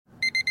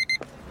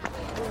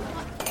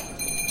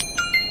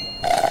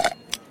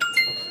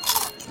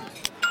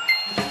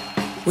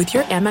With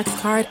your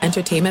Amex card,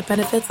 entertainment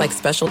benefits like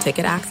special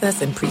ticket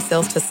access and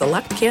pre-sales to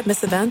select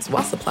can't-miss events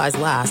while supplies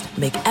last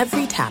make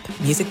every tap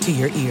music to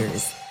your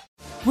ears.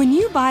 When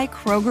you buy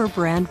Kroger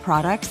brand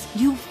products,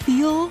 you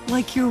feel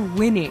like you're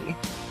winning.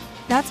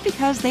 That's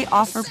because they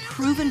offer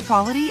proven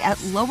quality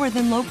at lower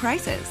than low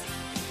prices.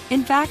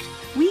 In fact,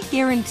 we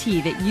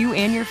guarantee that you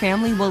and your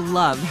family will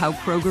love how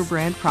Kroger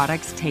brand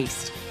products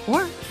taste,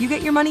 or you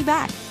get your money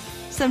back.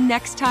 So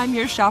next time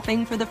you're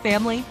shopping for the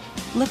family,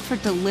 look for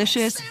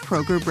delicious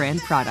Kroger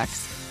brand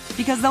products,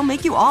 because they'll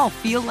make you all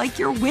feel like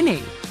you're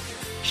winning.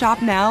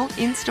 Shop now,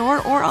 in-store,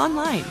 or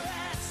online.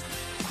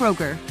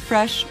 Kroger,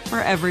 fresh for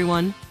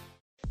everyone.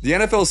 The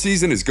NFL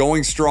season is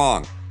going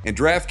strong, and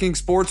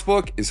DraftKings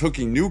Sportsbook is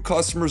hooking new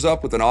customers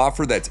up with an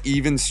offer that's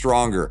even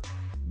stronger.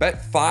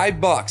 Bet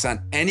 $5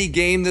 on any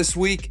game this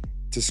week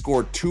to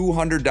score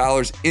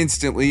 $200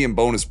 instantly in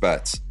bonus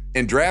bets.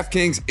 And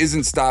DraftKings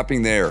isn't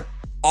stopping there.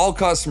 All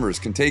customers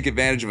can take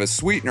advantage of a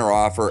sweetener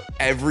offer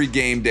every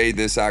game day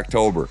this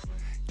October.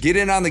 Get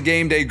in on the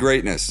game day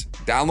greatness.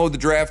 Download the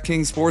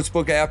DraftKings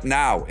Sportsbook app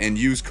now and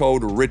use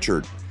code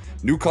RICHARD.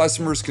 New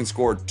customers can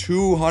score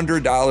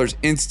 $200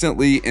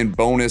 instantly in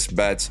bonus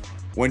bets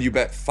when you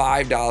bet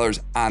 $5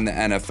 on the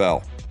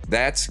NFL.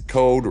 That's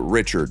code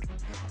RICHARD.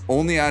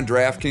 Only on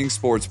DraftKings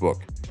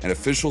Sportsbook, an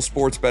official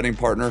sports betting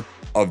partner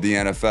of the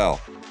NFL.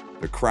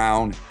 The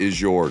crown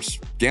is yours.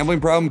 Gambling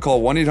problem?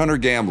 Call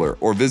 1-800-GAMBLER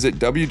or visit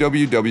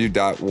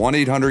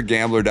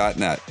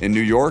www.1800gambler.net. In New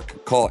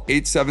York, call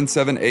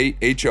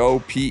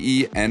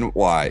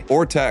 877-8-HOPENY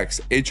or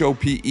text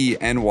HOPENY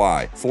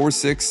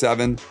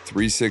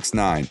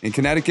 467-369. In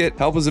Connecticut,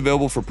 help is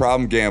available for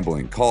problem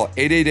gambling. Call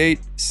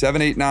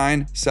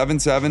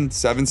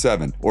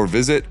 888-789-7777 or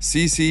visit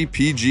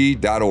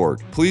ccpg.org.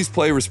 Please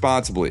play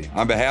responsibly.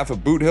 On behalf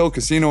of Boot Hill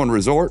Casino and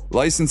Resort,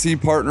 licensee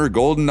partner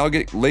Golden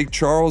Nugget Lake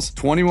Charles,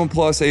 21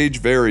 plus age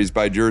varies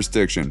by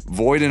jurisdiction.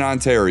 Void in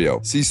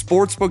Ontario. See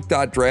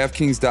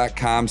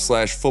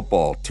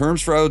sportsbook.draftkings.com/football.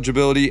 Terms for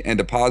eligibility and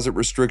deposit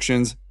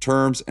restrictions,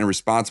 terms, and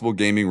responsible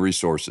gaming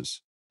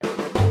resources.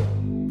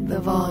 The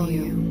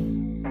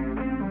volume.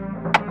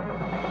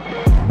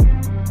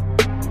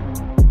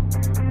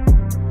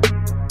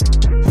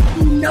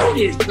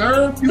 Notice,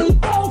 sir. You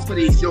falls for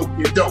these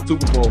jokers. Don't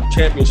Super Bowl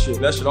championship.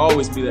 That should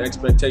always be the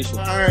expectation.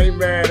 I ain't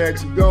mad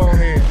at you. Go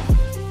ahead.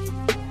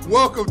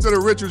 Welcome to the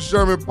Richard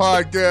Sherman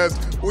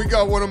podcast. We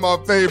got one of my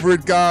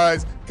favorite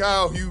guys,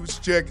 Kyle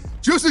Juszczyk.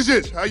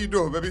 Juszczyk, how you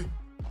doing, baby?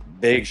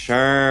 Big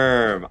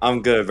Sherm.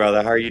 I'm good,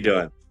 brother. How are you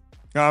doing?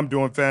 I'm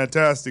doing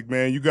fantastic,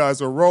 man. You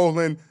guys are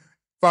rolling,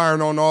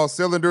 firing on all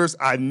cylinders.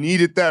 I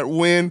needed that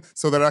win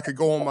so that I could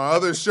go on my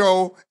other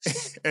show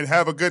and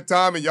have a good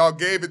time, and y'all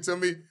gave it to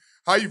me.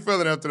 How you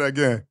feeling after that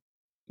game?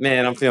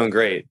 Man, I'm feeling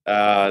great.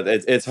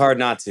 It's hard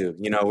not to.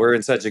 You know, we're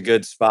in such a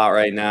good spot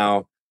right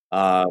now.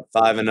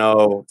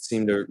 5-0,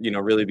 seem to,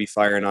 really be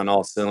firing on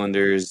all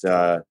cylinders.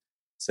 So,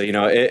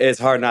 it's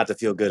hard not to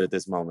feel good at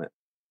this moment.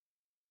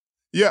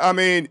 Yeah, I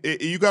mean,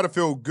 you got to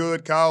feel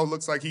good. Kyle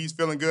looks like he's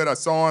feeling good. I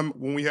saw him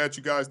when we had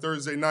you guys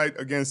Thursday night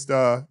against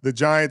the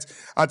Giants.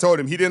 I told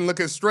him he didn't look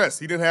as stressed.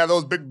 He didn't have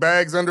those big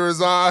bags under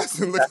his eyes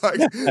and look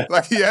like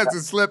he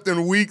hasn't slept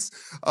in weeks.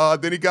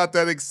 Then he got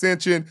that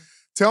extension.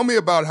 Tell me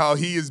about how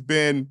he has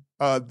been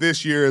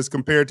this year as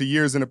compared to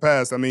years in the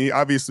past. I mean,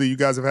 obviously you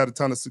guys have had a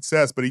ton of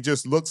success, but he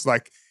just looks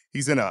like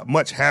he's in a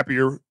much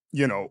happier,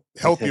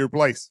 healthier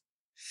place.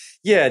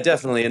 Yeah,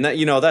 definitely. And that,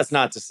 that's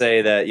not to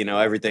say that,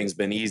 everything's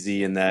been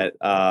easy and that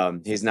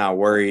he's not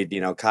worried.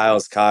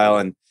 Kyle's Kyle,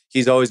 and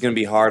he's always going to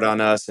be hard on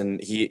us, and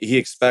he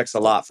expects a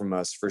lot from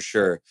us for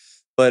sure.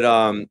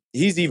 But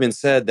he's even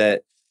said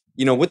that,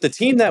 with the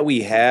team that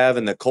we have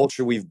and the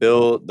culture we've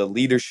built, the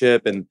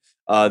leadership and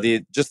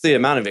the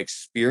amount of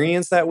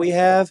experience that we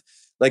have,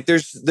 like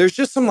there's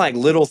just some like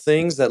little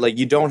things that like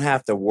you don't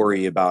have to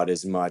worry about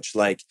as much.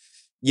 Like,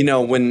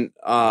 when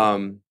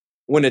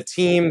a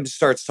team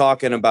starts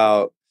talking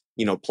about,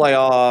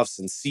 playoffs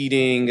and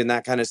seeding and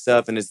that kind of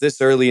stuff, and it's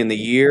this early in the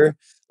year,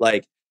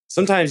 like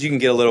sometimes you can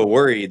get a little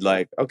worried,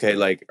 like, okay,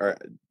 like,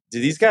 do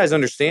these guys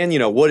understand,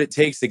 what it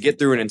takes to get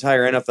through an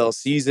entire NFL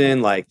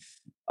season? Like,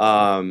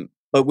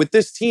 but with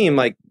this team,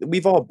 like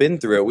we've all been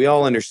through it. We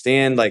all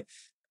understand, like,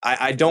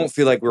 I don't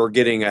feel like we're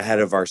getting ahead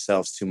of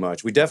ourselves too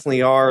much. We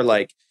definitely are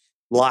like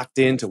locked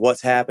into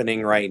what's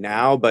happening right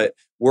now, but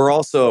we're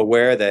also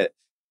aware that,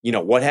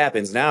 what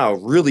happens now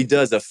really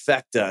does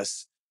affect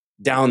us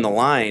down the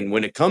line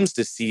when it comes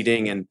to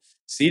seeding, and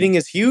seeding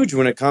is huge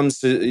when it comes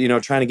to,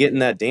 trying to get in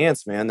that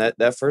dance, man.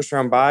 That first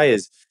round bye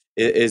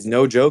is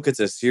no joke. It's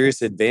a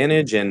serious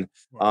advantage. And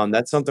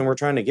that's something we're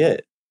trying to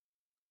get.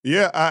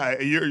 Yeah,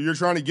 you're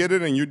trying to get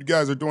it, and you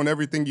guys are doing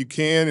everything you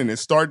can, and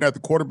it's starting at the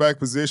quarterback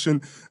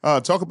position.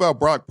 Talk about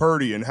Brock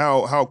Purdy and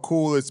how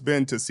cool it's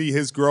been to see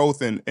his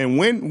growth, and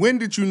when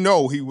did you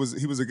know he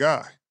was a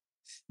guy?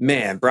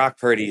 Man, Brock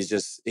Purdy is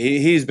just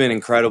he's been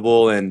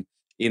incredible, and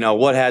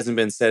what hasn't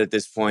been said at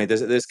this point.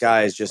 This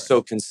guy is just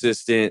so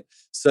consistent,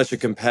 such a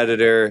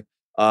competitor,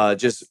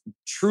 just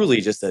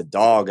truly just a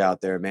dog out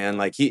there, man.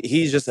 Like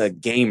he's just a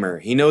gamer.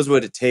 He knows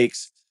what it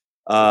takes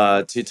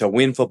to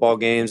win football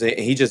games. And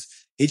he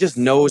just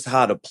knows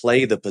how to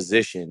play the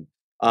position.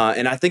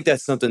 And I think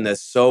that's something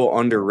that's so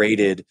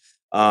underrated,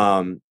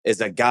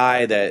 as a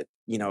guy that,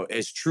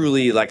 is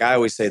truly, like I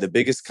always say, the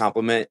biggest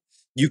compliment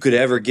you could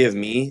ever give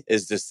me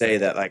is to say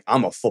that, like,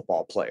 I'm a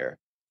football player.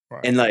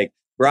 Right. And like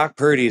Brock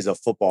Purdy is a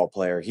football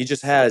player. He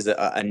just has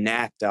a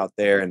knack out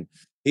there, and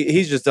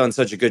he's just done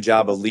such a good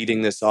job of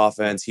leading this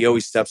offense. He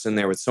always steps in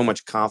there with so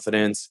much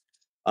confidence.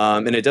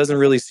 And it doesn't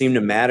really seem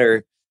to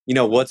matter,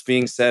 what's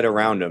being said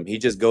around him. He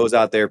just goes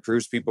out there,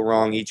 proves people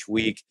wrong each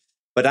week.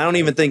 But I don't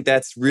even think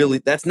that's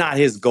not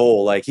his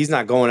goal. Like, he's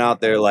not going out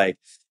there like,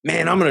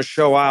 man, I'm going to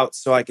show out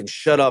so I can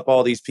shut up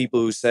all these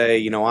people who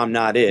say, I'm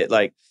not it.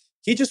 Like,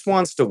 he just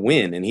wants to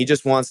win, and he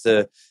just wants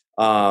to,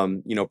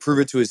 prove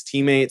it to his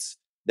teammates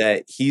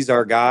that he's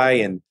our guy,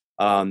 and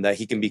that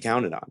he can be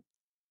counted on.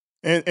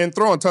 And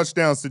throwing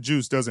touchdowns to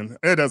Juice doesn't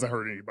hurt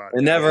anybody.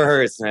 It never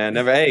hurts, man.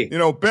 Never. Hey,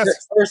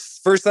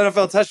 first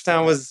NFL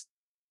touchdown was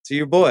to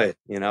your boy.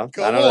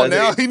 Come on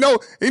now. He knows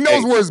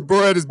where his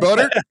bread is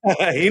buttered.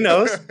 He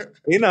knows.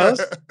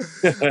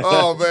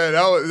 Oh man,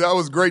 that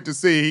was great to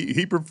see.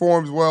 He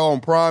performs well on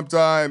prime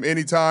time,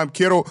 anytime.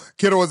 Kittle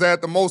has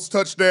had the most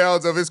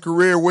touchdowns of his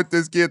career with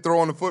this kid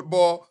throwing the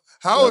football.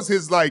 How is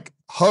his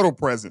huddle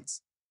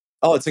presence?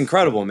 Oh, it's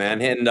incredible,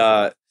 man.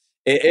 And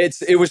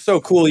it was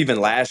so cool even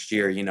last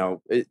year,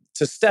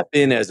 to step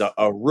in as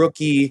a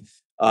rookie,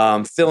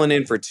 filling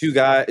in for two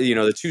guys,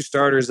 the two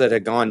starters that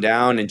had gone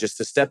down, and just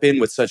to step in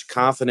with such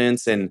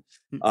confidence and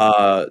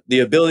the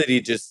ability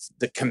just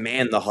to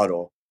command the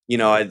huddle.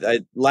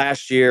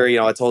 Last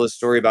year, I told a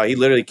story about he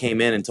literally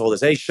came in and told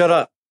us, "Hey, shut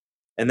up."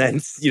 And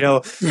then, I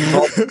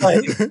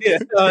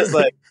was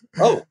like,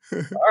 "Oh,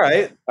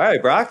 all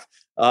right, Brock."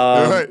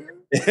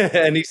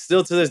 And he's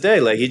still to this day,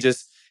 like, he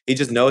just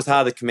knows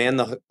how to command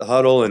the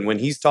huddle. And when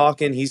he's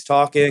talking, and he's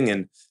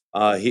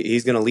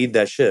going to lead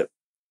that ship.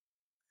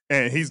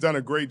 And he's done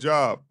a great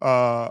job.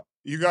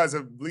 You guys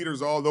have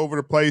leaders all over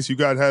the place. You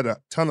guys had a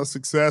ton of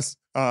success.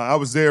 I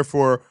was there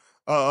for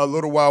a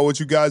little while with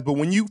you guys, but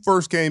when you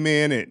first came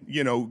in,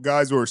 and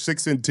guys were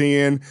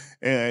 6-10,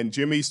 and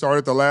Jimmy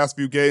started the last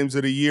few games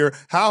of the year,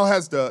 how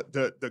has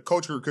the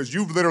culture? Because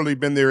you've literally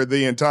been there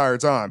the entire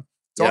time.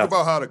 Talk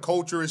about how the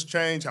culture has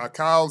changed, how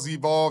Kyle's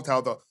evolved,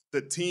 how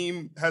the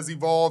team has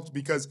evolved,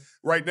 because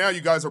right now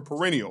you guys are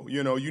perennial.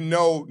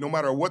 No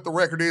matter what the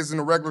record is in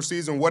the regular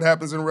season, what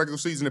happens in the regular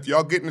season, if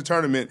y'all get in the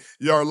tournament,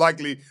 y'all are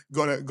likely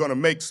gonna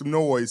make some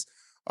noise.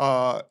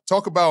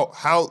 Talk about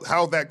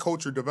how that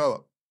culture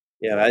developed.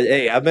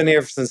 Yeah, I've been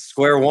here since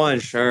square one,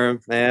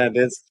 Sherm. Man,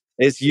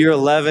 it's year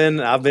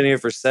 11. I've been here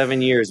for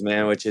 7 years,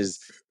 man, which is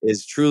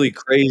truly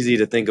crazy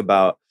to think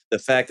about. The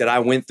fact that I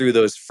went through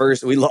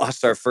we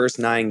lost our first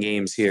 9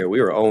 games here.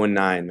 We were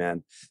 0-9,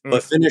 man,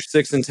 but finished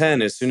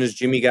 6-10 as soon as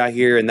Jimmy got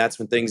here. And that's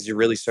when things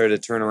really started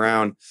to turn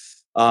around.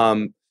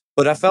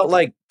 But I felt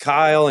like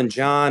Kyle and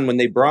John, when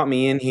they brought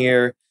me in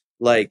here,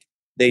 like,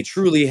 they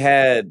truly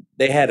had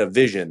a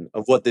vision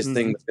of what this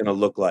thing was going to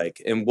look like,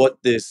 and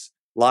what this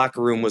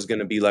locker room was going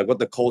to be like, what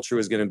the culture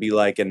was going to be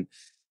like. And,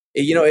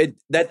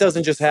 that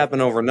doesn't just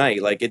happen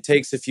overnight. Like, it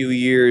takes a few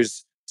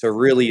years to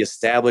really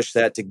establish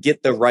that, to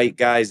get the right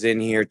guys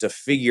in here, to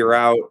figure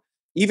out,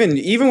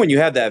 even when you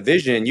have that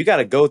vision, you got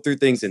to go through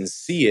things and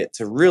see it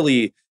to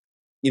really,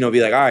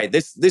 be like, all right,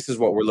 this is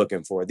what we're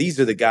looking for. These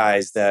are the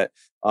guys that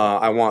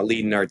I want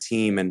leading our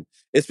team. And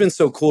it's been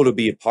so cool to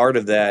be a part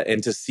of that,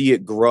 and to see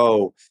it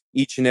grow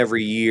each and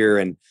every year.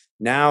 And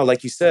now,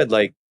 like you said,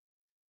 like,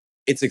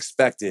 it's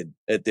expected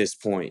at this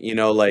point,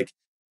 like,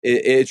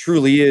 it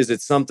truly is.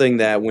 It's something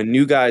that when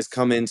new guys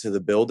come into the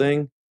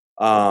building,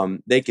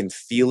 they can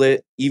feel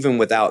it even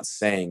without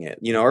saying it.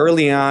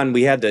 Early on,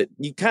 you have to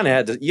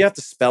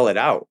spell it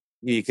out,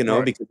 right,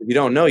 because if you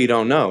don't know, you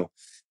don't know.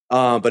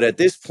 But at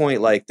this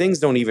point, like, things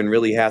don't even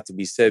really have to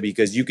be said,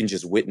 because you can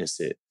just witness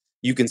it.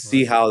 You can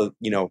see how,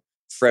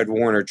 Fred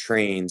Warner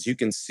trains. You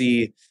can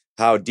see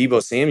how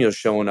Deebo Samuel's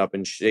showing up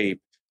in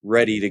shape,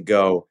 ready to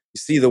go. You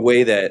see the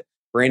way that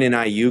Brandon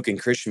Ayuk and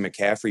Christian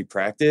McCaffrey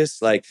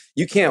practice. Like,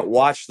 you can't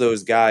watch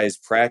those guys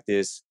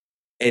practice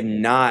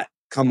and not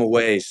come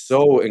away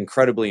so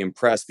incredibly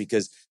impressed,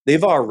 because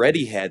they've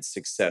already had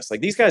success.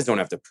 Like, these guys don't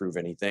have to prove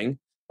anything.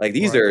 Like,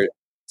 these are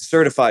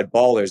certified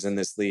ballers in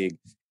this league,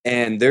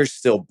 and they're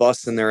still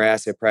busting their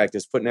ass at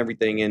practice, putting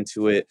everything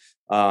into it.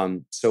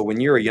 So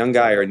when you're a young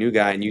guy or a new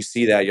guy and you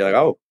see that, you're like,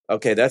 oh,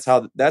 okay, that's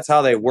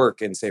how they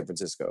work in San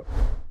Francisco.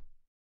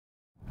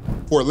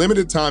 For a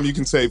limited time, you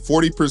can save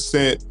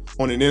 40%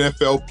 on an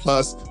NFL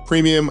Plus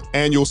premium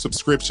annual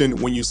subscription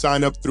when you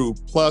sign up through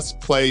Plus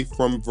Play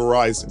from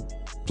Verizon.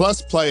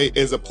 Plus Play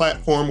is a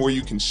platform where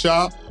you can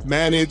shop,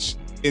 manage,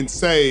 and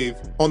save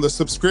on the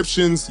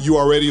subscriptions you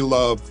already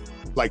love,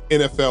 like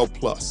NFL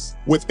Plus.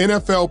 With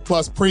NFL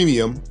Plus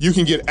Premium, you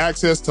can get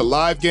access to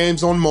live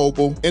games on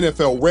mobile,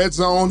 NFL Red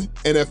Zone,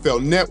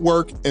 NFL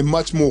Network, and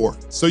much more.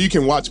 So you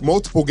can watch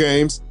multiple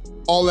games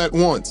all at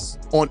once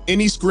on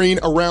any screen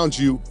around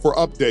you for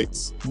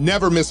updates.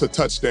 Never miss a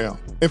touchdown.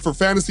 And for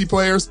fantasy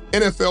players,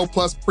 NFL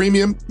Plus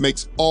Premium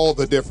makes all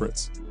the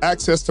difference.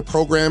 access to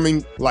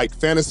programming like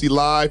Fantasy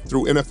Live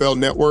through NFL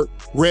Network,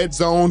 Red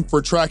Zone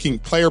for tracking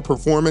player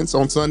performance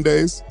on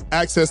Sundays,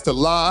 access to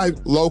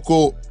live,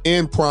 local,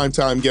 and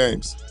primetime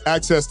games,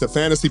 access to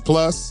Fantasy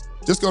Plus.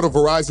 Just go to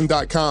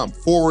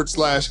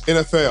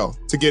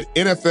Verizon.com/NFL to get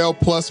NFL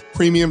Plus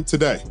Premium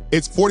today.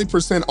 It's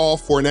 40%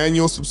 off for an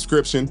annual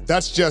subscription.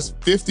 That's just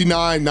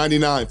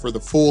 $59.99 for the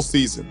full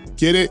season.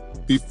 Get it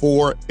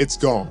before it's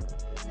gone.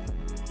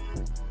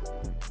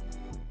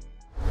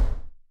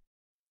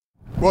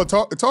 Well,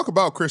 talk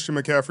about Christian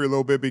McCaffrey a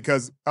little bit,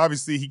 because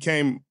obviously he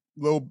came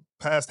a little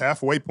past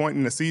halfway point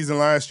in the season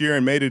last year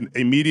and made an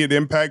immediate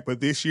impact,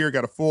 but this year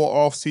got a full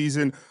off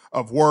season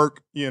of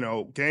work,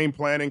 game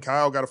planning.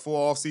 Kyle got a full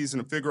off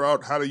season to figure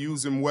out how to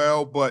use him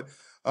well, but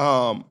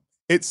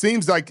it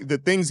seems like the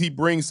things he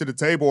brings to the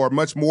table are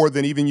much more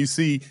than even you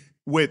see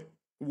with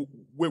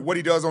what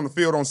he does on the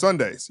field on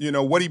Sundays.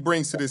 What he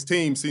brings to this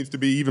team seems to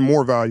be even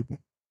more valuable.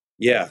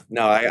 Yeah,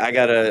 no, I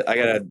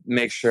gotta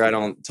make sure I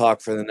don't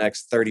talk for the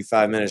next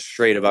 35 minutes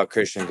straight about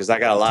Christian, because I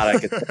got a lot I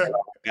could say about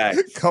the guy.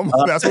 Come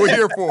on, that's what we're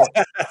here for.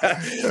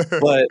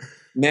 But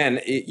man,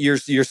 you're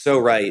so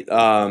right.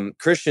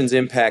 Christian's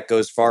impact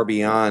goes far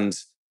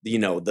beyond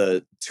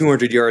the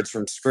 200 yards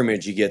from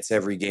scrimmage he gets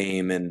every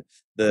game, and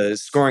the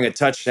scoring a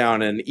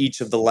touchdown in each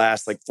of the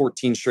last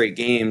 14 straight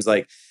games.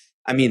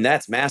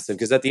 That's massive,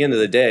 because at the end of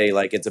the day,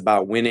 it's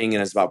about winning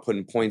and it's about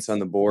putting points on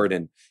the board.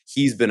 And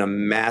he's been a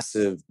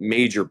massive,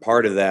 major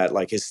part of that.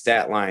 His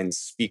stat lines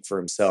speak for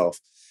himself.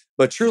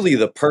 But truly,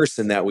 the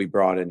person that we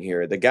brought in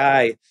here, the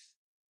guy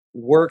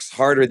works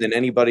harder than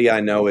anybody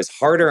I know, is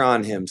harder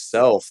on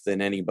himself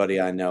than anybody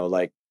I know.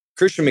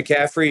 Christian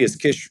McCaffrey is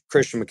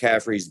Christian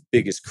McCaffrey's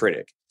biggest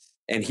critic.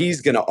 And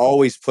he's going to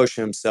always push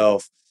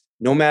himself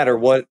no matter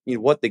what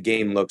the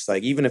game looks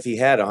like. Even if he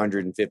had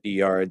 150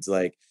 yards,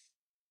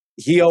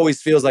 he always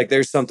feels like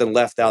there's something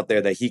left out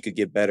there that he could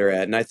get better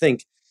at. And I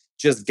think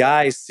just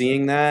guys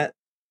seeing that,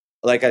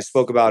 like I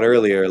spoke about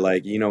earlier,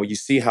 you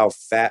see how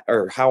fat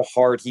or how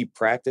hard he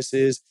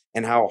practices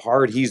and how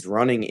hard he's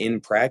running in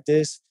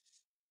practice.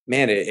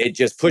 Man, it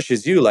just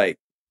pushes you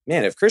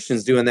man, if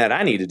Christian's doing that,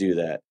 I need to do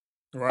that.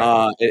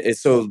 Right.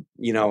 It's so,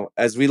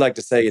 as we like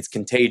to say, it's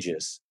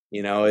contagious.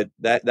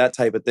 That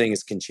type of thing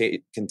is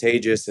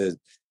contagious,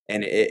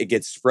 and it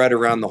gets spread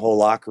around the whole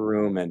locker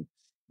room, and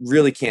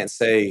really can't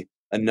say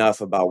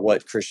enough about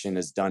what Christian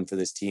has done for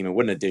this team and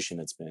what an addition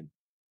it's been.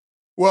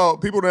 Well,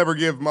 people never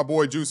give my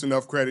boy Juice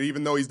enough credit,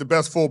 even though he's the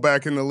best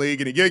fullback in the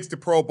league and he gets the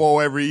Pro Bowl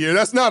every year.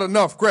 That's not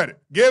enough credit.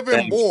 Give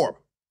him more.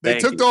 They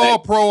took the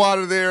All-Pro out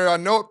of there. I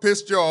know it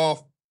pissed you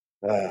off.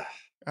 I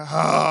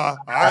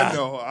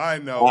know.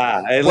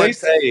 At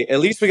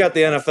least we got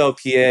the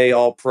NFLPA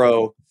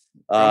All-Pro.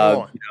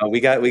 We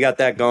got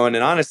that going,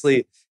 and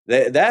honestly,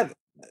 that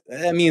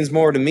means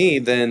more to me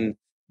than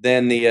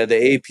the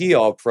AP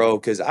All-Pro,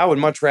 because I would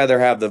much rather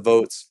have the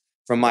votes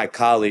from my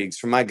colleagues,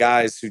 from my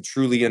guys who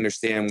truly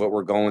understand what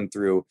we're going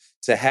through,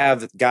 to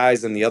have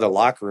guys in the other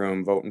locker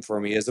room voting for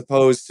me, as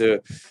opposed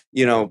to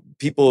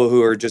people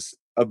who are just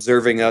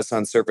observing us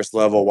on surface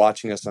level,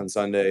 watching us on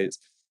Sundays.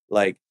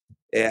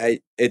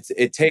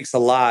 It takes a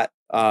lot.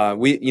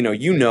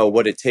 You know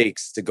what it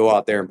takes to go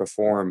out there and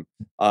perform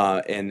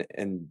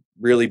and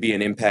really be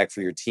an impact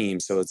for your team.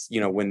 So it's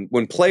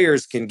when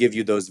players can give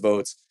you those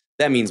votes,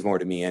 that means more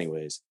to me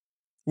anyways.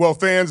 Well,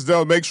 fans,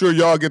 though, make sure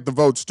y'all get the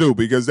votes too,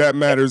 because that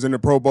matters in the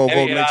Pro Bowl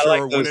vote. Make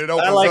sure when it opens up.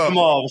 I like them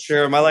all,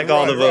 Sherman. I like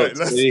all the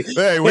votes.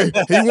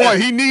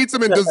 He needs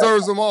them and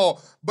deserves them all.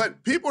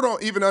 But people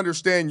don't even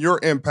understand your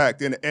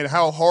impact and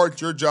how hard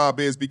your job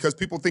is, because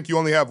people think you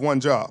only have one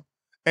job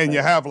and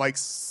you have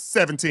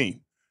 17.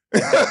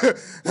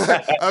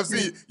 I've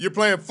seen you're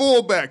playing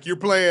fullback, you're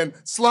playing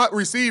slot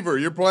receiver,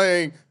 you're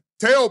playing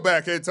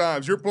tailback at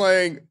times, you're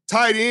playing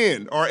tight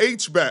end or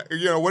H-back,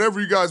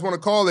 whatever you guys want to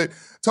call it.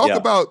 Talk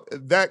about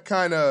that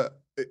kind of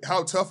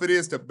how tough it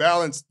is to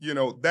balance,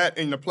 that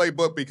in the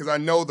playbook, because I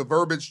know the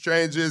verbiage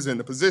changes and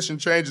the position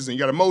changes and you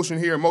got a motion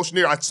here, motion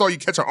there. I saw you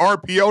catch an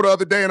RPO the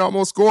other day and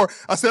almost score.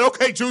 I said,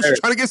 okay, Juice, you're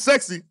trying to get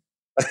sexy.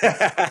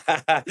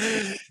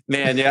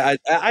 Man, yeah,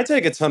 I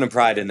take a ton of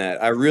pride in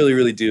that. I really,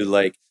 really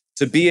do.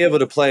 To be able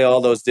to play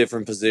all those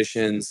different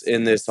positions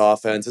in this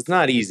offense, it's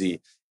not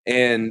easy.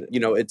 And,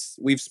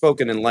 we've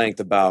spoken in length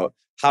about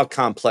how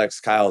complex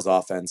Kyle's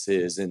offense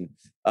is. And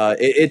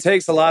it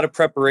takes a lot of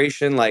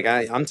preparation.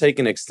 I'm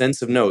taking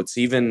extensive notes,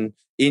 even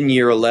in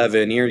year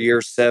 11,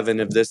 year 7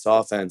 of this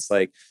offense.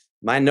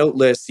 My note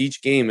list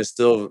each game is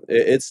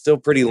still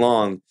pretty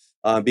long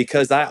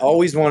because I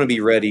always want to be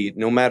ready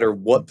no matter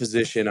what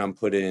position I'm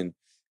put in.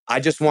 I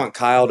just want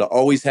Kyle to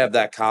always have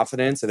that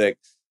confidence that,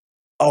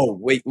 oh,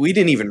 wait, we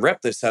didn't even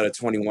rep this out of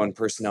 21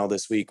 personnel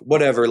this week.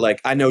 Whatever,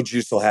 I know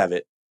Juice will have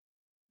it.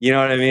 You know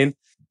what I mean?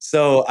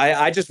 So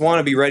I just want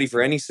to be ready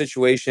for any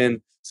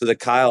situation so that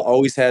Kyle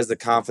always has the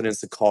confidence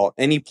to call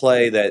any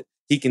play that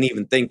he can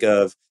even think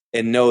of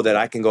and know that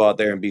I can go out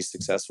there and be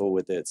successful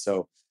with it.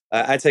 So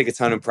I take a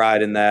ton of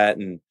pride in that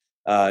and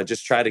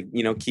just try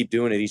to, keep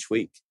doing it each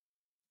week.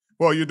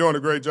 Well, you're doing a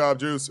great job,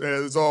 Juice,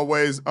 as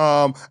always.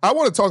 I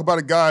want to talk about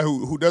a guy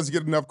who doesn't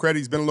get enough credit.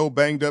 He's been a little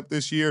banged up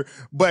this year,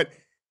 but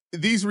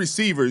these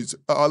receivers,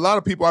 a lot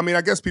of people,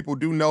 I guess people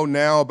do know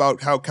now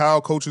about how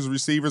Kyle coaches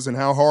receivers and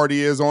how hard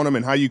he is on them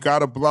and how you got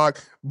to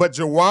block. But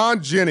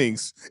Jawan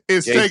Jennings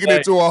is taking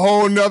it to a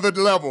whole nother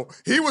level.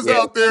 He was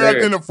out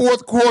there in the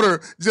fourth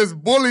quarter just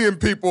bullying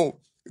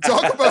people.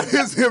 Talk about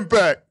his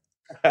impact.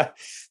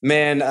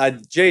 Man,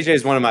 JJ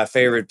is one of my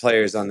favorite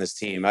players on this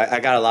team.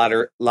 I got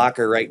a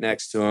locker right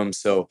next to him,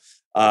 so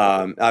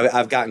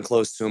I've gotten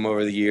close to him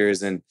over the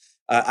years, and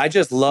I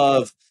just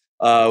love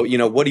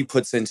what he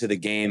puts into the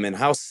game and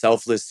how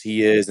selfless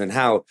he is, and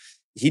how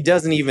he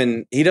doesn't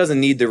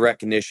need the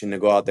recognition to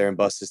go out there and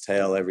bust his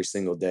tail every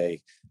single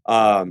day.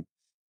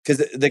 Because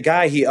the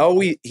guy, he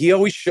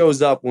always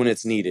shows up when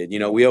it's needed.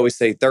 We always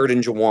say third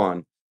and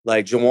Jawan.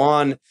 Like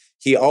Jawan,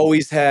 he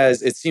always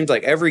has, it seems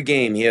like every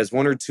game he has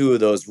one or two of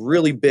those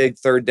really big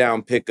third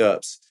down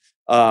pickups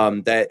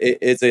that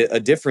it's a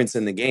difference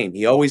in the game.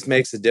 He always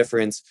makes a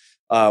difference,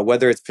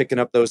 whether it's picking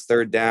up those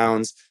third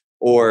downs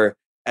or,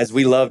 as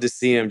we love to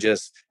see him,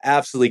 just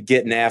absolutely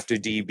getting after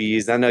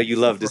DBs. I know you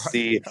love to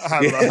see the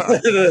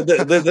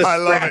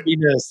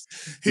scrappiness.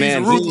 He's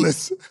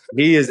ruthless.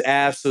 He is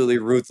absolutely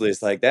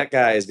ruthless. Like, that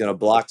guy is going to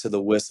block to the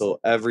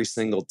whistle every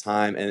single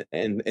time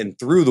and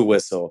through the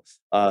whistle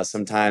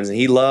sometimes. And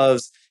he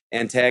loves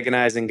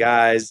antagonizing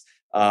guys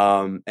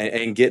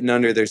and getting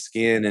under their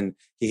skin. And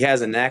he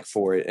has a knack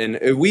for it.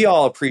 And we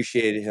all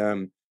appreciate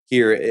him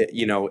here,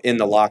 in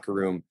the locker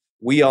room.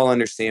 We all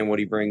understand what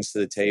he brings to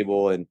the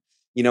table. And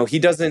he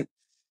doesn't,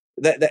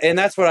 and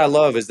that's what I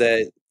love, is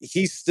that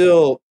he's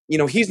still,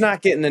 he's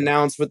not getting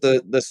announced with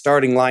the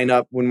starting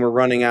lineup when we're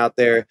running out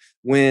there.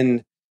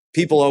 When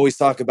people always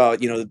talk about,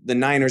 the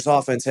Niners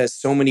offense has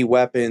so many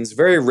weapons,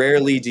 very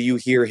rarely do you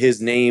hear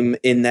his name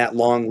in that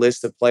long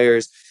list of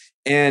players.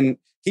 And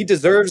he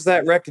deserves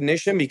that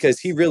recognition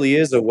because he really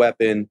is a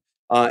weapon,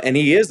 and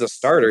he is a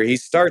starter. He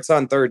starts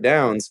on third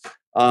downs,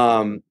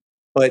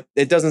 but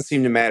it doesn't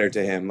seem to matter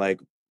to him. Like,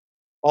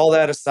 all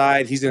that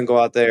aside, he's going to go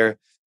out there,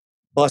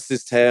 bust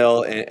his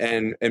tail,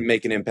 and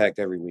make an impact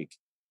every week.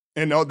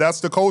 And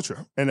that's the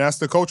culture. And that's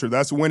the culture.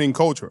 That's winning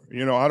culture.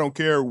 I don't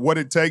care what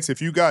it takes.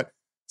 If you got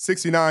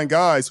 69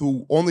 guys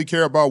who only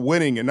care about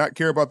winning and not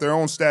care about their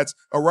own stats,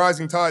 a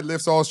rising tide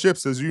lifts all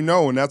ships, as you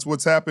know, and that's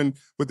what's happened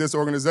with this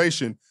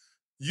organization.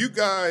 You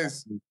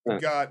guys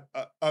got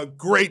a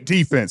great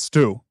defense,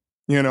 too.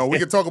 We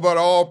could talk about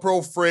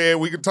All-Pro Fred.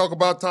 We could talk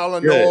about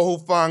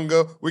Talanoa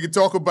Hufanga. We could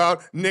talk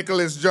about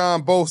Nicholas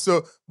John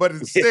Bosa. But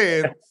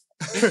instead...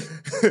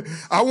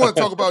 I want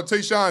to talk about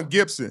Tayshaun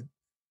Gibson.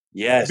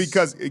 Yes.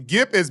 Because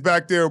Gip is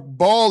back there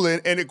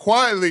balling, and it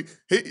quietly,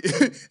 he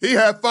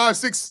had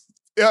 5-6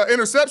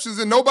 interceptions,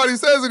 and nobody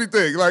says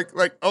anything.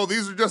 Like, oh,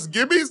 these are just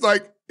gibbies?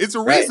 Like, it's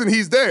a reason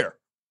he's there.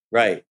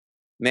 Right.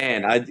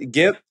 Man,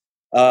 Gip,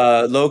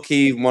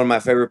 low-key, one of my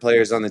favorite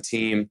players on the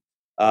team.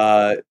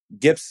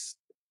 Gip's,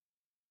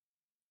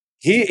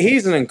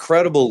 he's an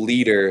incredible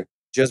leader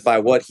just by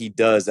what he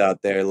does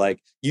out there.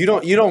 Like, you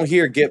don't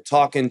hear Gip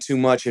talking too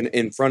much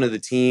in front of the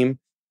team,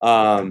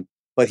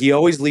 but he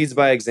always leads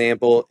by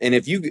example. And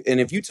if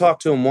you talk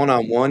to him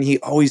one-on-one, he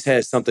always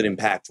has something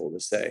impactful to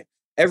say.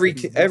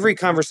 Every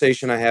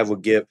conversation I have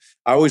with Gip,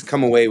 I always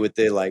come away with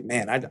it like,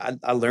 man,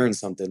 I learned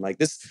something. Like,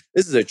 this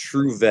is a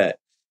true vet.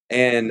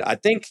 And I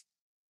think,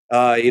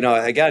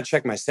 I got to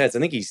check my stats. I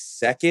think he's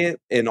second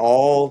in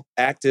all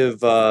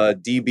active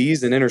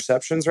DBs and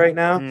interceptions right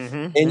now.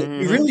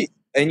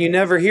 And you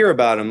never hear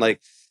about him.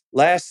 Like,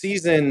 last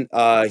season,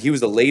 he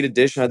was a late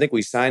addition. I think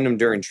we signed him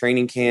during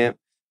training camp.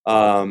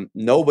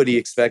 Nobody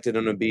expected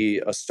him to be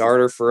a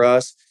starter for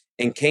us,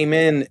 and came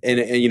in and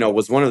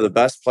was one of the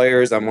best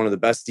players on one of the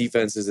best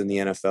defenses in the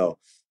NFL.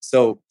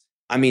 So,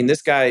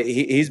 this guy,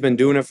 he's been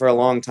doing it for a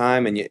long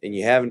time, and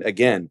you haven't,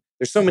 again,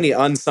 there's so many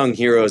unsung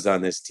heroes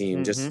on this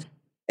team.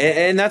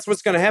 And that's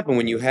what's going to happen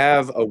when you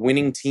have a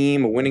winning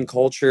team, a winning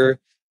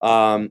culture.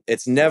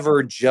 It's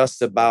never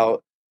just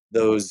about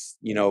those,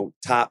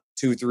 top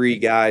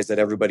 2-3 guys that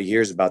everybody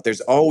hears about.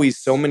 There's always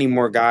so many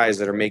more guys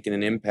that are making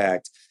an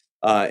impact.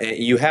 And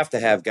you have to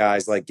have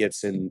guys like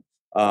Gibson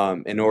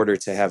in order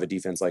to have a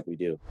defense like we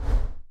do.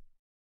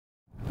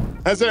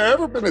 Has there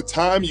ever been a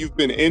time you've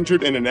been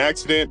injured in an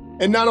accident,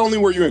 and not only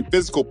were you in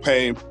physical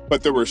pain,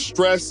 but there were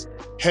stress,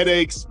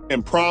 headaches,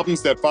 and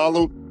problems that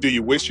followed? Do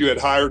you wish you had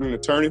hired an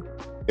attorney?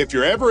 If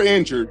you're ever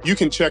injured, you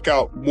can check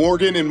out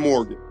Morgan &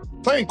 Morgan.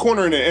 Playing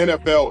corner in the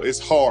NFL is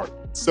hard.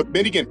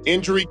 Submitting an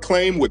injury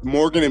claim with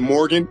Morgan &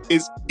 Morgan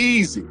is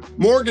easy.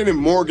 Morgan &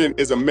 Morgan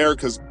is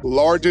America's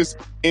largest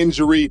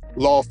injury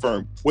law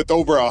firm with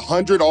over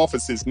 100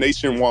 offices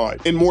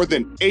nationwide and more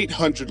than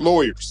 800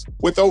 lawyers.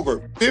 With over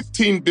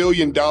 $15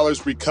 billion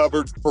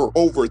recovered for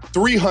over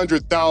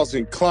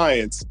 300,000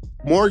 clients,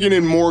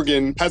 Morgan &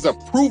 Morgan has a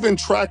proven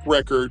track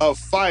record of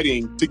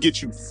fighting to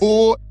get you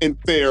full and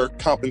fair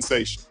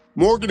compensation.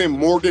 Morgan &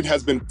 Morgan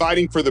has been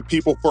fighting for the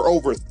people for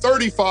over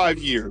 35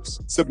 years.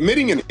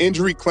 Submitting an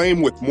injury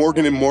claim with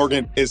Morgan &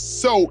 Morgan is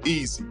so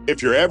easy.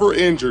 If you're ever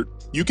injured,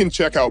 you can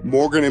check out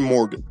Morgan &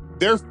 Morgan.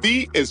 Their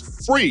fee is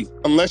free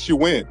unless you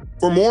win.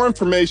 For more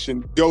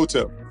information, go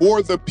to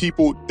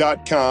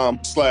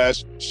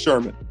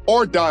forthepeople.com/Sherman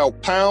or dial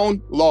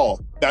pound law.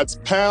 That's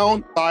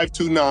pound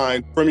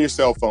 529 from your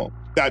cell phone.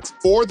 That's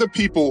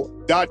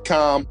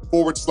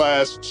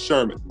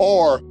forthepeople.com/Sherman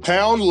or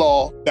pound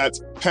law.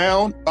 That's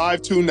pound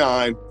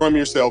 529 from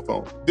your cell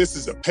phone. This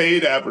is a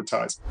paid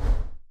advertisement.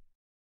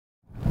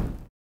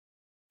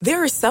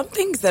 There are some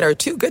things that are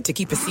too good to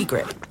keep a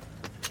secret.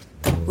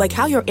 Like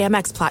how your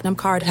Amex Platinum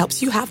card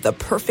helps you have the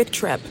perfect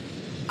trip.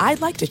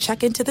 I'd like to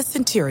check into the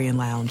Centurion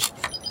Lounge.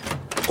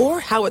 Or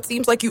how it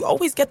seems like you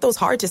always get those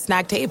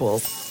hard-to-snag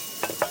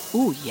tables.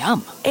 Ooh,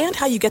 yum. And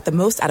how you get the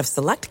most out of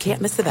select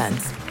can't-miss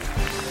events.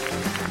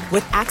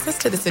 With access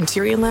to the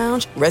Centurion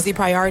Lounge, Resi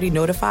Priority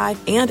Notified,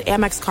 and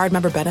Amex card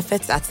member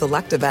benefits at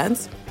select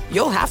events,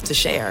 you'll have to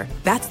share.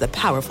 That's the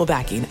powerful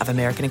backing of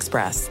American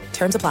Express.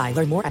 Terms apply.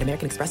 Learn more at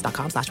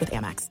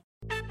americanexpress.com/withAmex.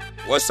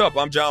 What's up?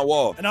 I'm John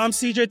Wall. And I'm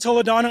CJ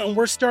Toledano, and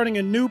we're starting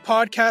a new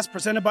podcast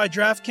presented by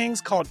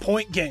DraftKings called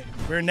Point Game.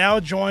 We're now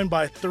joined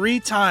by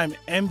three-time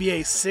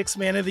NBA Sixth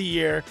Man of the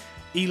Year,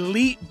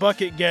 elite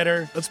bucket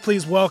getter. Let's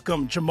please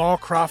welcome Jamal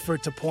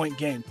Crawford to Point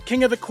Game.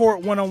 King of the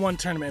Court one-on-one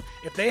tournament.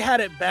 If they had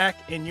it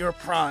back in your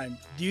prime,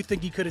 do you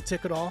think you could have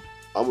took it all?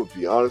 I'm going to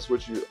be honest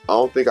with you. I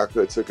don't think I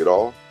could have took it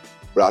all,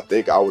 but I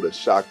think I would have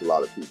shocked a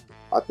lot of people.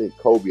 I think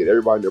Kobe and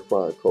everybody in their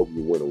prime, Kobe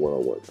would win a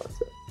one-on-one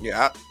contest.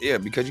 Yeah,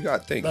 because you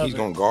got to think, he's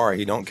going to guard.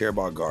 He don't care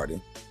about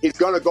guarding. He's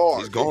going to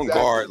guard. He's going to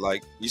guard.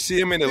 Like, you see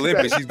him in the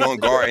Olympics, he's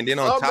going to guard. And then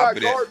on top of that.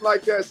 I'm not guarding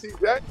like that,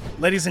 CJ.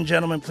 Ladies and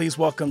gentlemen, please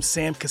welcome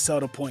Sam Cassell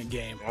to Point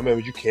Game. I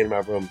remember you came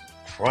out from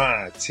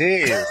prime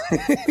 10.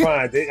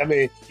 I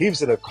mean, he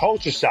was in a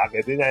culture shock.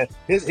 And then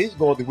he's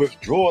going through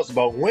withdrawals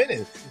about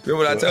winning.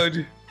 Remember what I told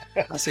you?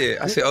 I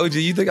said, OG,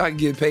 you think I can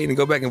get paid and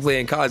go back and play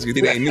in college because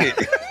it ain't it?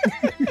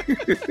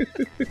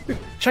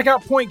 Check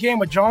out Point Game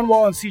with John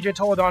Wall and CJ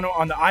Toledano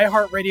on the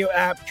iHeartRadio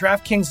app,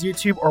 DraftKings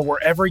YouTube, or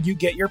wherever you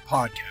get your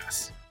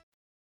podcasts.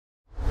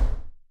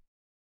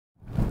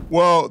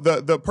 Well,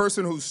 the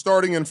person who's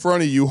starting in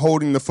front of you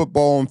holding the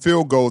football on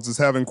field goals is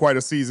having quite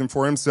a season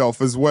for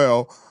himself as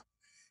well.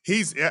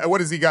 He's,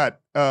 what has he got?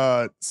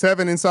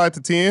 7 inside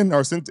the 10 or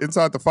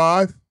inside the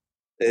 5?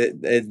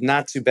 It's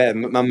not too bad.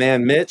 My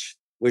man Mitch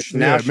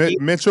Wishnowski. Yeah,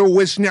 Mitchell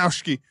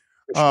Wishnowski.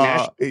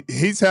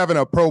 He's having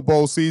a Pro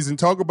Bowl season.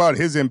 Talk about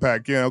his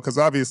impact, because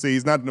obviously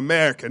he's not an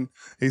American.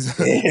 He's a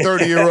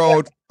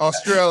 30-year-old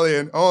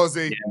Australian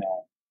Aussie.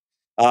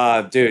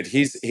 Yeah. Dude,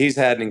 he's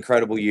had an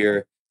incredible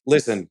year.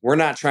 Listen, we're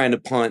not trying to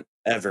punt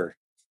ever,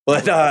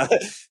 but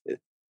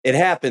it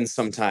happens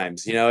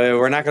sometimes.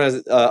 We're not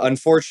going to.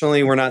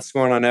 Unfortunately, we're not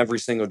scoring on every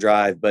single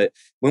drive. But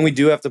when we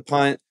do have to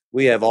punt,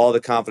 we have all the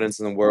confidence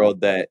in the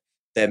world that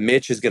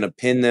Mitch is going to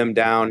pin them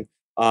down.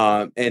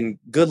 And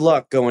good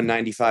luck going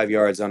 95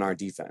 yards on our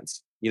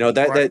defense.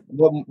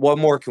 What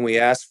more can we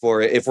ask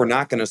for if we're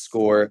not going to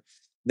score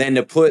than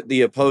to put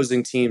the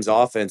opposing team's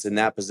offense in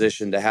that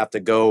position to have to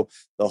go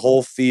the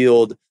whole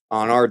field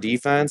on our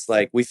defense?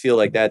 Like, we feel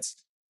like that's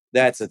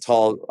a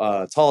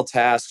tall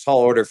task, tall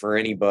order for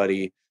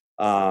anybody.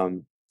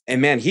 And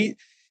man,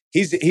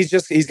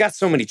 he's got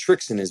so many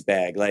tricks in his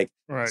bag. Like,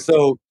 right.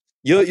 So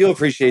you'll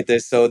appreciate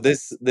this. So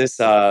this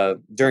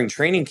during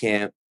training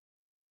camp,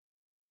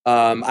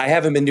 I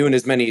haven't been doing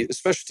as many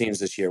special teams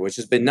this year, which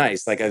has been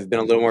nice. Like, I've been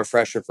a little more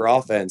fresher for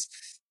offense.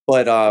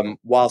 But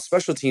while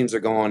special teams are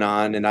going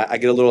on and I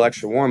get a little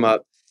extra warm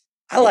up,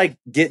 I like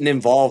getting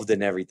involved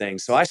in everything.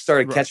 So I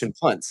started catching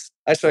punts.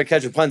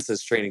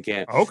 This training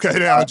camp. Okay,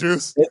 now,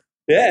 Juice.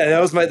 Yeah,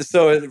 that was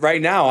so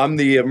right now I'm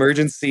the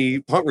emergency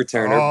punt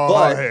returner.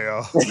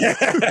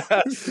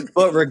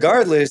 But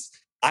regardless,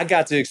 I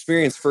got to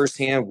experience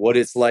firsthand what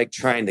it's like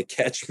trying to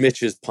catch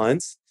Mitch's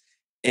punts.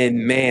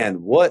 And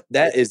man,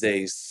 that is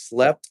a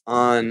slept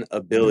on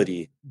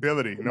ability.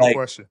 No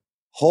question.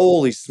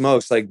 Holy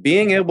smokes. Like,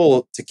 being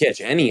able to catch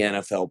any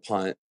NFL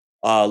punt,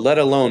 let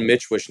alone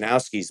Mitch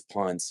Wishnowski's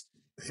punts.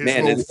 His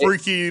little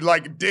freaky,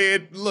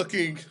 dead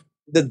looking.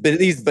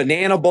 These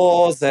banana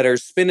balls that are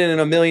spinning in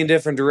a million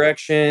different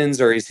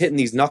directions, or he's hitting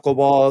these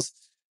knuckleballs.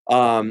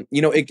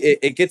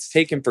 It gets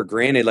taken for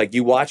granted. Like,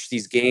 you watch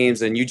these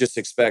games and you just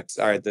expect,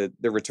 all right, the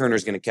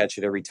returner's going to catch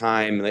it every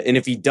time. And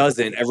if he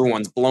doesn't,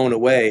 everyone's blown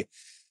away.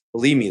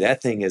 Believe me,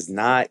 that thing is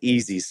not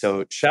easy.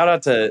 So shout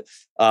out to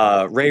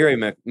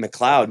Ray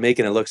McLeod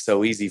making it look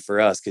so easy for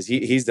us, because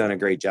he's done a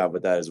great job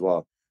with that as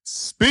well.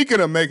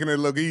 Speaking of making it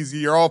look easy,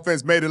 your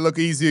offense made it look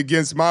easy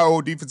against my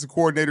old defensive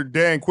coordinator,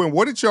 Dan Quinn.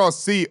 What did y'all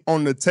see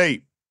on the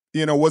tape?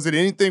 Was it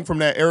anything from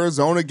that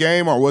Arizona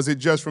game, or was it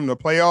just from the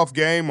playoff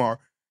game? Or,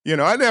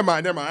 never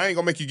mind. I ain't going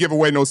to make you give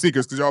away no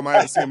secrets, because y'all might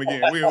have to see him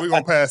again. We're going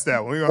to pass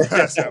that one.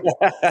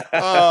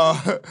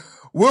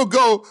 We'll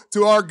go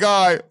to our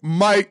guy,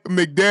 Mike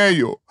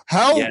McDaniel.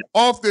 How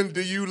often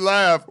do you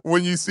laugh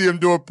when you see him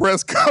do a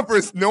press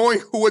conference, knowing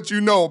what you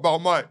know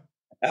about Mike?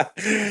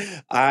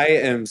 I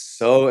am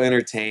so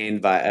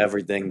entertained by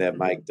everything that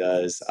Mike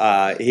does.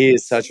 He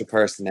is such a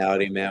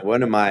personality, man.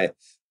 One of my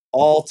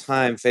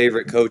all-time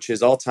favorite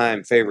coaches,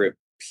 all-time favorite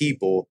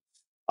people.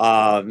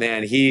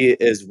 Man, he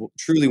is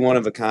truly one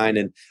of a kind,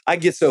 and I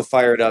get so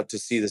fired up to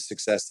see the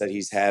success that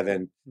he's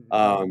having,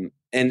 and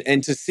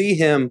to see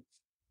him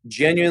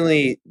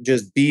genuinely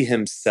just be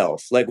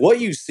himself. Like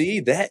what you see,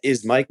 that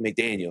is Mike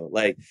McDaniel.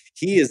 Like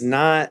he is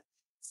not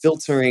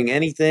filtering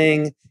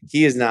anything.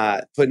 He is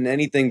not putting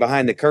anything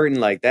behind the curtain.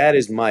 Like that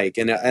is Mike.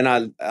 And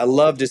I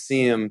love to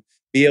see him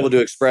be able to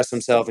express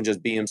himself and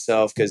just be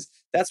himself, because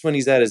that's when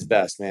he's at his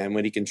best, man,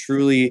 when he can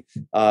truly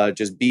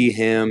just be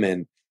him.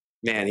 And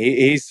man,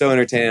 he's so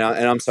entertaining,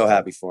 and I'm so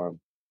happy for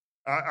him.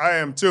 I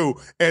am too.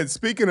 And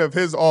speaking of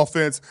his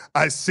offense,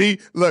 I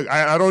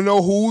don't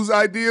know whose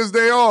ideas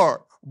they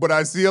are, but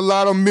I see a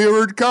lot of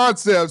mirrored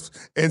concepts,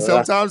 and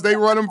sometimes they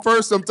run them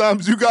first,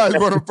 sometimes you guys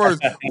run them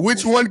first.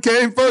 Which one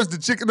came first, the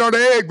chicken or the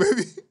egg,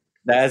 baby?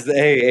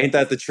 Ain't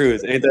that the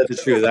truth? Ain't that the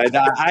truth?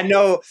 I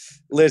know.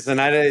 Listen,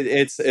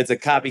 it's a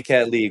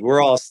copycat league.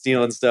 We're all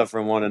stealing stuff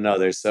from one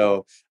another.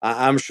 So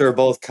I'm sure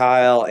both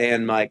Kyle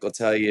and Mike will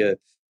tell you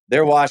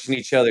they're watching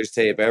each other's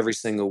tape every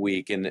single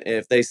week, and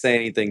if they say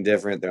anything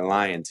different, they're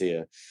lying to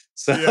you.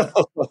 So yeah.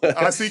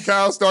 I see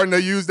Kyle starting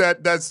to use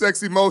that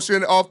sexy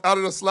motion out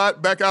of the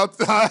slot back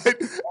outside.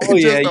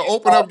 To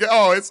open up.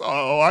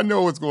 I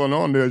know what's going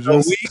on there.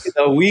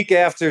 A week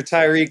after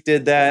Tyreek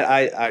did that,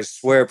 I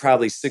swear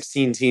probably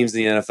 16 teams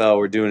in the NFL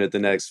were doing it the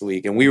next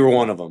week, and we were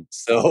one of them.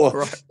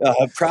 So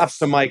props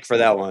to Mike for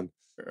that one.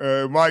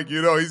 Mike,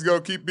 he's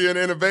going to keep being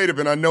innovative,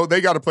 and I know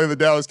they got to play the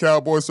Dallas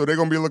Cowboys, so they're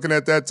going to be looking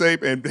at that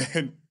tape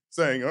and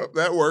saying, oh,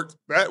 that worked.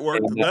 That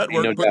worked.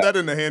 Put that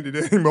in the handy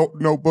dandy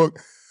notebook.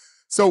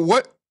 So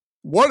what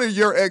are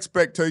your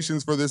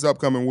expectations for this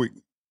upcoming week?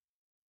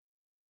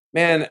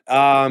 Man,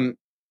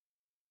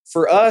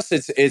 for us,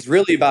 it's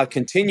really about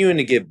continuing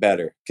to get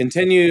better,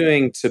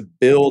 continuing to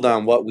build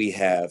on what we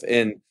have.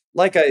 And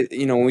like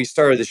when we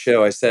started the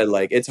show, I said,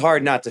 like, it's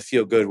hard not to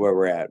feel good where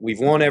we're at. We've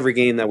won every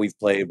game that we've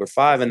played. We're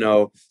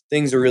 5-0.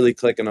 Things are really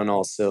clicking on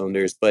all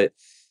cylinders. But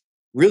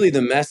really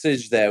the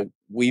message that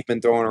we've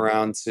been throwing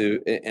around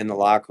in the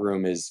locker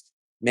room is,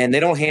 man,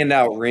 they don't hand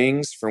out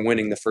rings for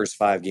winning the first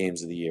 5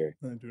 games of the year.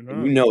 I do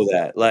not. You know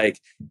that. Like,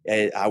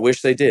 I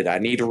wish they did. I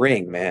need a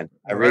ring, man.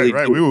 I really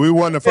right. do. We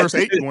won the first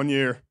 8 one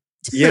year.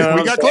 We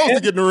got close to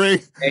getting the ring.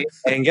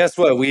 And guess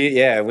what?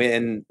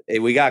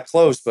 We got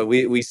close, but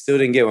we still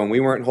didn't get one. We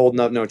weren't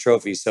holding up no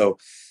trophies. So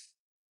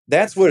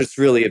that's what it's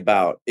really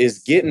about, is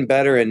getting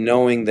better and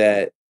knowing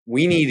that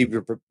we need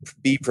to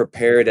be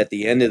prepared at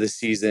the end of the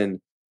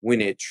season when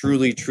it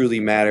truly,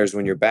 truly matters,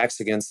 when your back's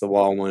against the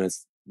wall, when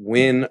it's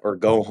win or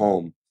go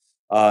home.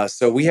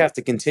 So we have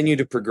to continue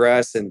to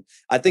progress. And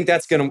I think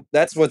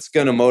that's what's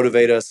going to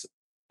motivate us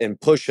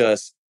and push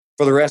us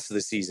for the rest of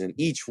the season.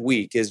 Each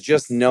week is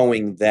just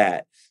knowing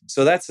that.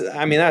 So that's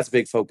a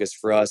big focus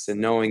for us,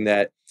 and knowing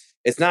that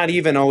it's not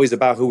even always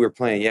about who we're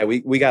playing. Yeah,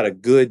 we got a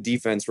good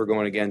defense we're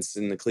going against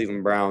in the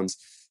Cleveland Browns,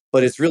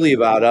 but it's really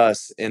about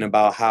us and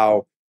about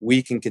how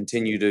we can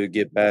continue to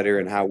get better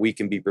and how we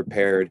can be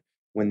prepared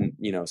when,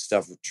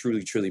 stuff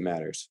truly, truly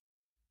matters.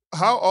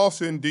 How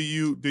often do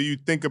you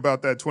think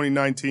about that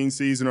 2019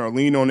 season, or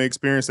lean on the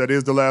experience? That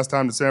is the last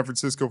time the San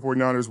Francisco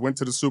 49ers went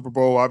to the Super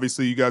Bowl.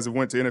 Obviously, you guys have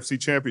went to NFC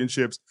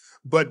championships,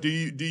 but do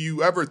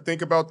you ever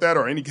think about that,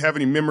 or have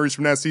any memories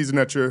from that season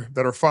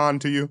that are fond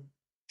to you?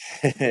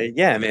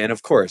 Yeah, man,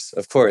 of course.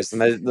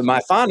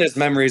 My fondest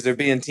memories are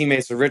being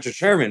teammates with Richard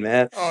Sherman,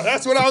 man. Oh,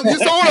 that's what I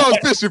was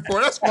fishing for.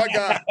 That's my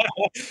guy.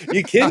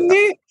 You kidding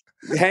me?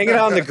 Hanging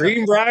out on the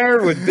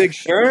Greenbrier with Big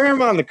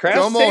Sherm on the craft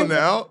Come on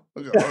now.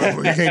 You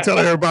can't tell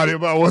everybody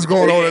about what's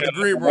going on at the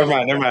Greenbrier.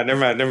 Never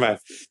mind.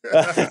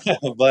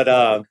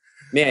 But,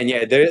 man,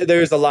 yeah,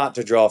 there's a lot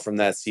to draw from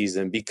that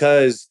season,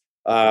 because,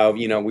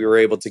 we were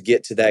able to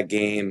get to that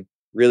game,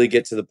 really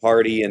get to the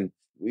party. And,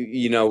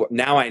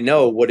 now I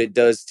know what it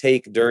does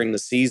take during the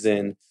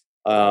season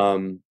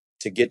to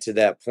get to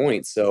that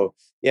point. So,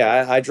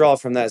 yeah, I draw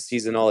from that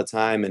season all the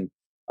time. And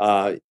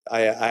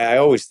I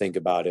always think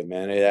about it,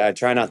 man. I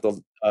try not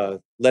to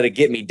let it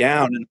get me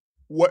down.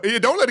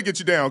 Don't let it get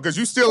you down, because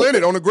you're still in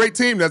it on a great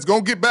team that's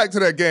going to get back to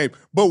that game.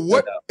 But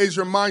what is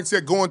your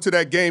mindset going to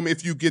that game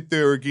if you get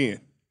there again?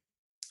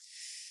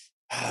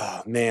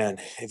 Oh, man,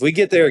 if we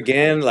get there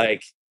again,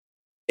 like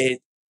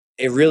it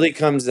really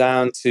comes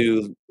down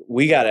to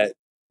we gotta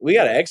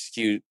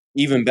execute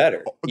even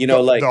better.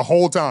 The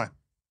whole time,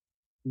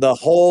 the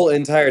whole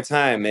entire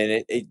time,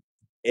 and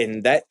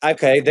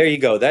there you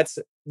go. That's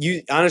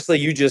you. Honestly,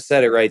 you just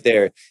said it right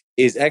there.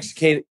 Is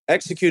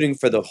executing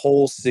for the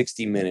whole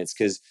 60 minutes,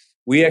 because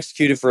we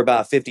executed for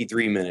about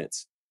 53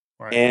 minutes.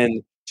 Right.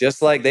 And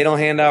just like they don't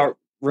hand out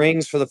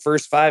rings for the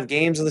first 5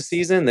 games of the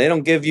season, they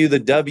don't give you the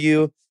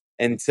W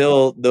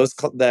until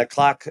that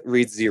clock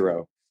reads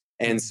 0.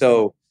 And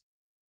so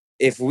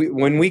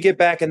when we get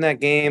back in that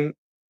game,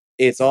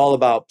 it's all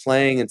about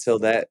playing until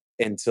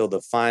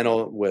the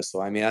final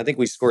whistle. I mean, I think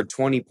we scored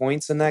 20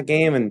 points in that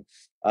game, and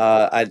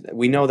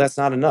we know that's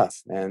not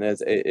enough, man.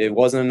 It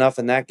wasn't enough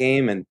in that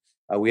game, and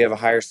we have a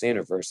higher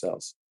standard for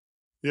ourselves.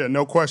 Yeah,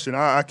 no question.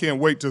 I can't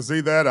wait to see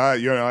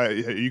that.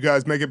 You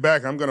guys make it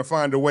back. I'm going to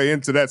find a way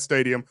into that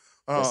stadium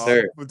yes,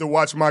 sir. To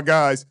watch my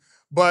guys.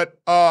 But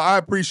I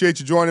appreciate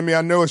you joining me.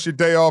 I know it's your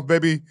day off,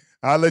 baby.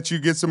 I'll let you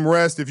get some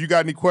rest. If you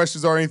got any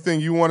questions or anything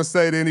you want to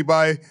say to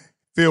anybody,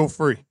 feel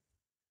free.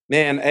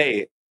 Man,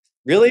 hey,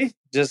 really?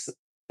 Just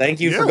thank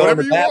you for going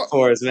to bat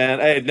for us, man.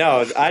 Hey,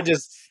 no,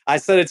 I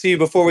said it to you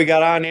before we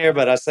got on here,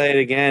 but I say it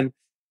again.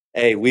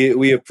 Hey,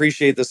 we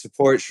appreciate the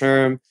support,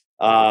 Sherm.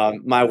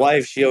 My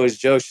wife, she always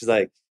jokes, she's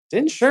like,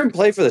 didn't Sherm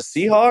play for the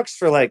Seahawks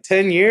for like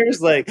 10 years?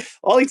 Like,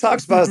 all he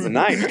talks about is the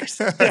Niners.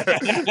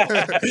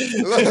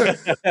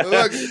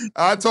 look,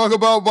 I talk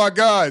about my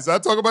guys. I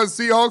talk about the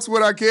Seahawks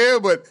when I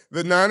can, but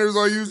the Niners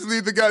are usually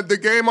the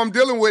game I'm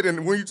dealing with.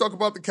 And when you talk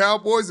about the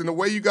Cowboys and the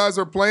way you guys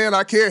are playing,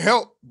 I can't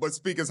help but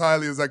speak as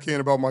highly as I can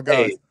about my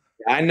guys. Hey,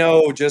 I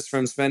know just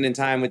from spending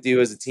time with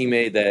you as a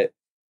teammate that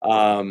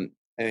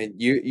and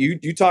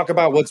you talk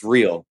about what's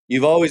real.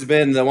 You've always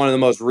been one of the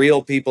most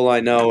real people I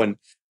know, and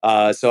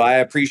so I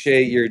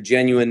appreciate your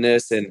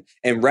genuineness and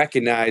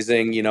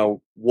recognizing,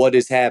 what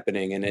is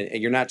happening,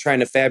 and you're not trying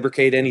to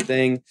fabricate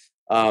anything.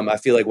 I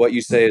feel like what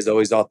you say is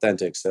always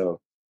authentic. So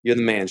you're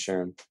the man,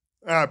 Sherman.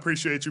 I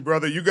appreciate you,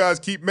 brother. You guys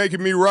keep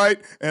making me right,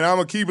 and I'm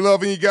gonna keep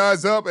loving you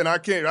guys up. And I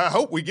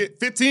hope we get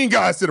 15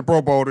 guys to the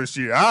Pro Bowl this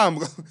year.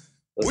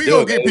 We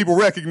gonna get people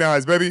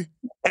recognized, baby.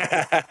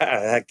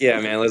 Heck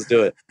yeah, man. Let's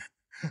do it.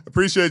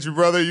 Appreciate you,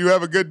 brother. You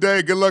have a good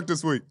day. Good luck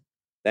this week.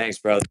 Thanks,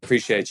 brother.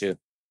 Appreciate you.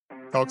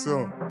 Talk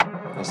soon.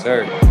 Yes,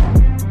 sir.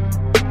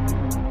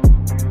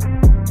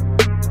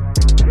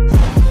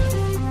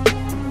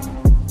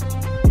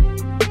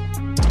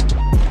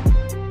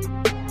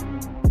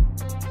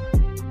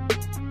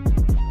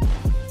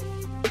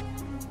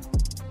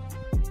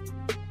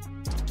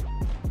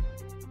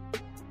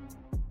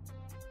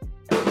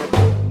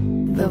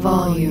 The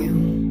volume.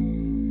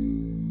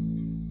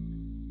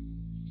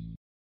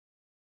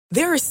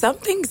 There are some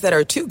things that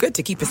are too good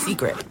to keep a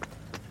secret.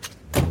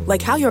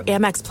 Like how your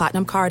Amex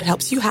Platinum card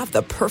helps you have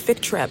the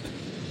perfect trip.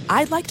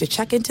 I'd like to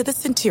check into the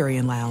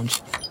Centurion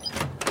Lounge.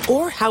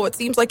 Or how it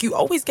seems like you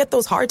always get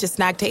those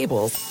hard-to-snag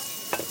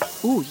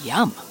tables. Ooh,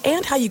 yum.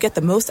 And how you get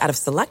the most out of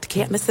select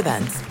can't-miss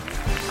events.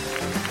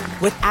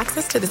 With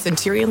access to the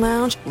Centurion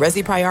Lounge,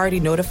 Resi Priority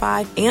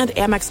Notify, and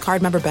Amex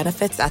card member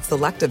benefits at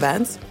select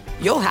events,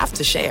 you'll have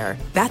to share.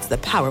 That's the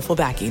powerful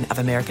backing of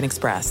American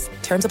Express.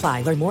 Terms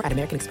apply. Learn more at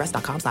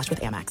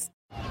americanexpress.com/withAmex.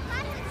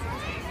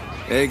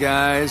 Hey,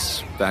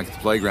 guys. Back at the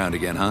playground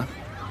again, huh?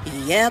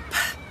 Yep.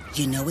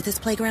 You know what this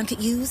playground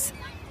could use?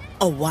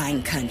 A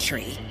wine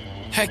country.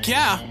 Heck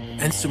yeah.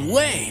 And some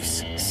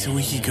waves so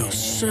we could go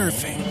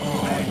surfing.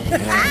 Oh, yeah.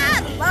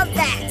 Ah, love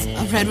that.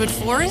 A redwood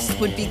forest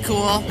would be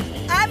cool.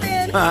 I'm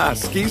in. Ah,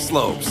 ski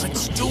slopes.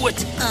 Let's do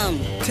it.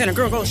 Can a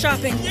girl go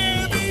shopping?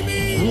 Yeah,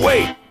 baby.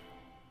 Wait.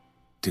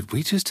 Did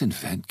we just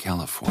invent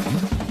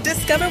California?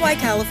 Discover why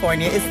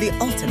California is the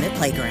ultimate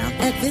playground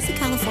at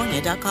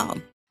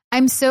visitcalifornia.com.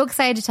 I'm so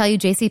excited to tell you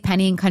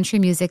JCPenney and country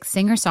music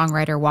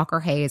singer-songwriter Walker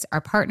Hayes are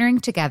partnering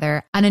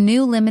together on a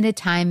new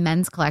limited-time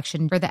men's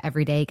collection for the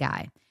everyday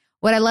guy.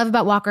 What I love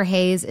about Walker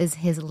Hayes is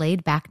his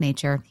laid-back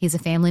nature. He's a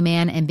family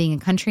man, and being a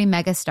country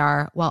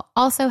megastar while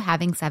also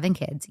having 7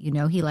 kids,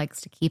 he likes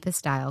to keep his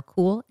style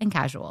cool and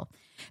casual.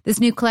 This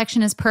new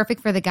collection is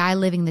perfect for the guy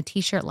living the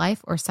t-shirt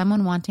life or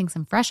someone wanting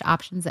some fresh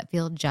options that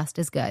feel just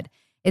as good.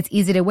 It's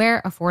easy to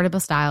wear,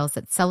 affordable styles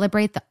that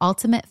celebrate the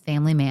ultimate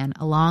family man,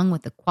 along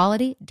with the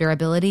quality,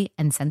 durability,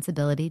 and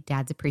sensibility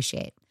dads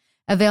appreciate.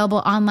 Available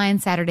online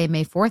Saturday,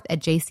 May 4th at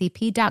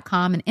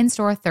jcp.com and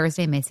in-store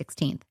Thursday, May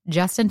 16th,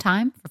 just in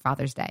time for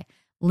Father's Day.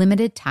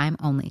 Limited time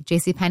only.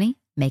 JCPenney,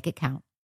 make it count.